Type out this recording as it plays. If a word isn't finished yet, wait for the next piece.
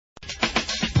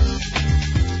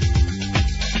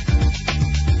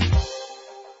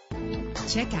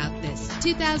Check out this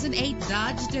 2008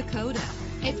 Dodge Dakota.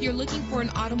 If you're looking for an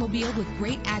automobile with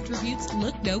great attributes,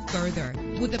 look no further.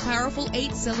 With a powerful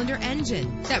 8-cylinder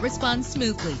engine that responds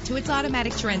smoothly to its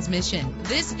automatic transmission,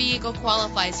 this vehicle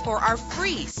qualifies for our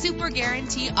free Super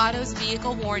Guarantee Autos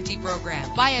Vehicle Warranty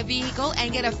Program. Buy a vehicle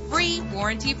and get a free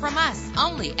warranty from us,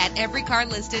 only at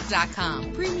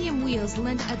everycarlisted.com. Premium wheels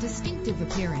lend a distinctive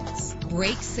appearance.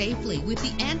 Brake safely with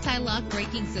the anti-lock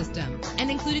braking system. An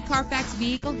included Carfax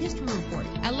Vehicle History Report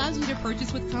allows you to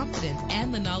purchase with confidence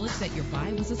and the knowledge that your buy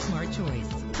was a smart choice.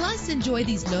 Plus, enjoy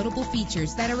these notable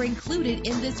features that are included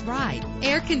in this ride: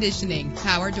 air conditioning,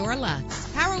 power door locks,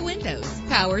 power windows,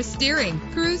 power steering,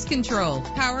 cruise control,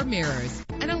 power mirrors,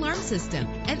 an alarm system,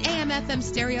 an AM/FM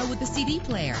stereo with a CD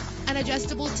player, an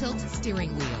adjustable tilt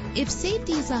steering wheel. If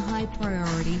safety is a high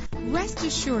priority, rest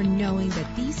assured knowing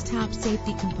that these top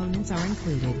safety components are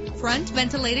included: front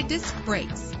ventilated disc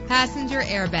brakes, passenger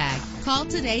airbag. Call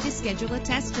today to schedule a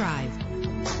test drive.